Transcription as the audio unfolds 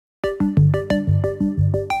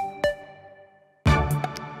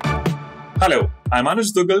Hello, I'm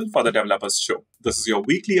Anuj for the Developers Show. This is your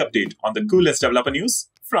weekly update on the coolest developer news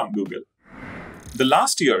from Google. The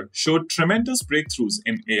last year showed tremendous breakthroughs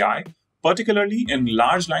in AI, particularly in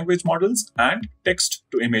large language models and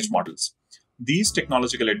text-to-image models. These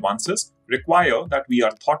technological advances require that we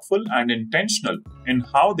are thoughtful and intentional in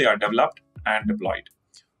how they are developed and deployed.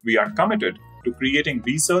 We are committed to creating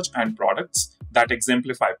research and products that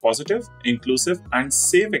exemplify positive, inclusive, and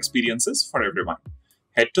safe experiences for everyone.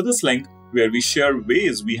 Head to this link where we share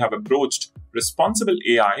ways we have approached responsible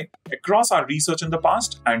AI across our research in the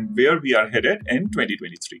past and where we are headed in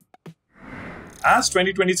 2023. As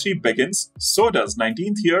 2023 begins, so does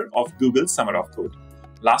 19th year of Google's Summer of Code.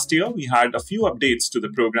 Last year, we had a few updates to the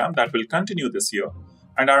program that will continue this year,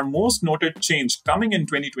 and our most noted change coming in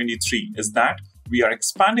 2023 is that we are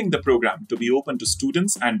expanding the program to be open to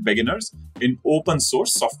students and beginners in open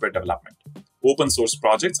source software development. Open source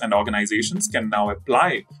projects and organizations can now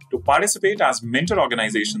apply to participate as mentor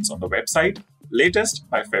organizations on the website, latest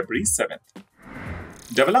by February 7th.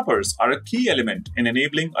 Developers are a key element in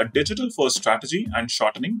enabling a digital-first strategy and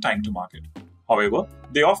shortening time to market. However,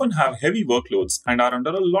 they often have heavy workloads and are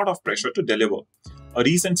under a lot of pressure to deliver. A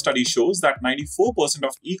recent study shows that 94%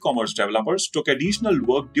 of e-commerce developers took additional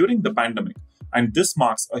work during the pandemic, and this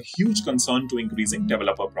marks a huge concern to increasing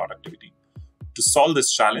developer productivity. To solve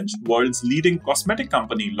this challenge, world's leading cosmetic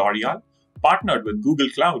company L'Oreal partnered with Google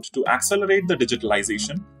Cloud to accelerate the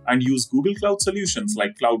digitalization and use Google Cloud solutions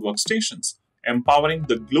like Cloud Workstations, empowering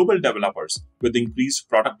the global developers with increased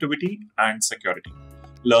productivity and security.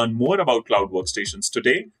 Learn more about Cloud Workstations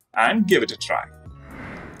today and give it a try.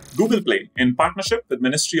 Google Play, in partnership with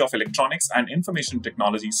Ministry of Electronics and Information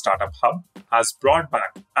Technology Startup Hub, has brought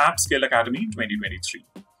back Appscale Academy 2023.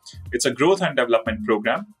 It's a growth and development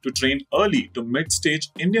program to train early to mid-stage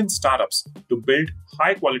Indian startups to build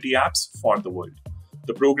high-quality apps for the world.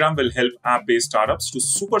 The program will help app-based startups to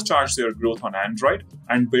supercharge their growth on Android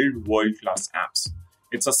and build world-class apps.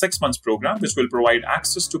 It's a 6-month program which will provide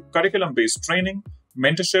access to curriculum-based training,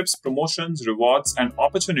 mentorships, promotions, rewards, and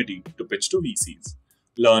opportunity to pitch to VCs.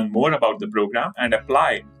 Learn more about the program and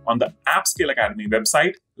apply on the Appscale Academy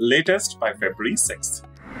website, latest by February 6th.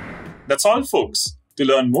 That's all, folks. To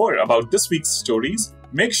learn more about this week's stories,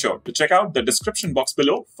 make sure to check out the description box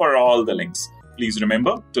below for all the links. Please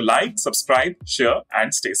remember to like, subscribe, share,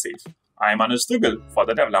 and stay safe. I am Anuj for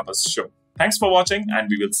the Developers Show. Thanks for watching, and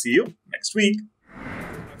we will see you next week.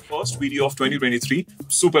 First video of 2023.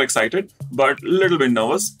 Super excited, but a little bit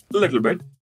nervous, a little bit.